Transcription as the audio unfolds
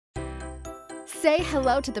Say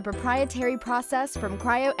hello to the proprietary process from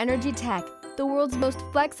Cryo Energy Tech, the world's most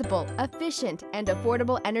flexible, efficient, and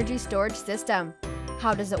affordable energy storage system.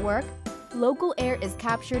 How does it work? Local air is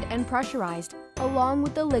captured and pressurized, along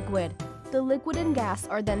with the liquid. The liquid and gas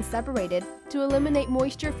are then separated to eliminate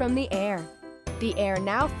moisture from the air. The air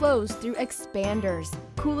now flows through expanders,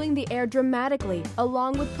 cooling the air dramatically,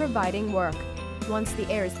 along with providing work. Once the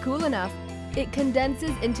air is cool enough, it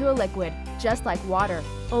condenses into a liquid, just like water,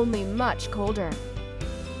 only much colder.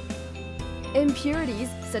 Impurities,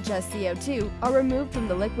 such as CO2, are removed from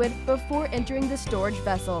the liquid before entering the storage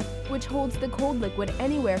vessel, which holds the cold liquid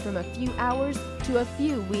anywhere from a few hours to a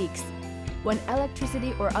few weeks. When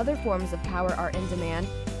electricity or other forms of power are in demand,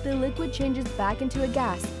 the liquid changes back into a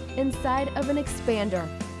gas inside of an expander.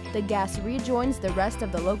 The gas rejoins the rest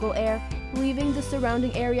of the local air, leaving the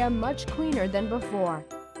surrounding area much cleaner than before.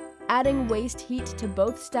 Adding waste heat to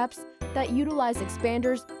both steps that utilize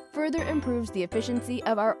expanders further improves the efficiency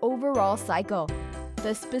of our overall cycle.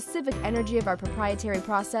 The specific energy of our proprietary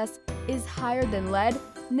process is higher than lead,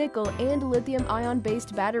 nickel, and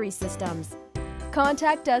lithium-ion-based battery systems.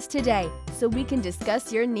 Contact us today so we can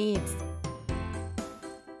discuss your needs.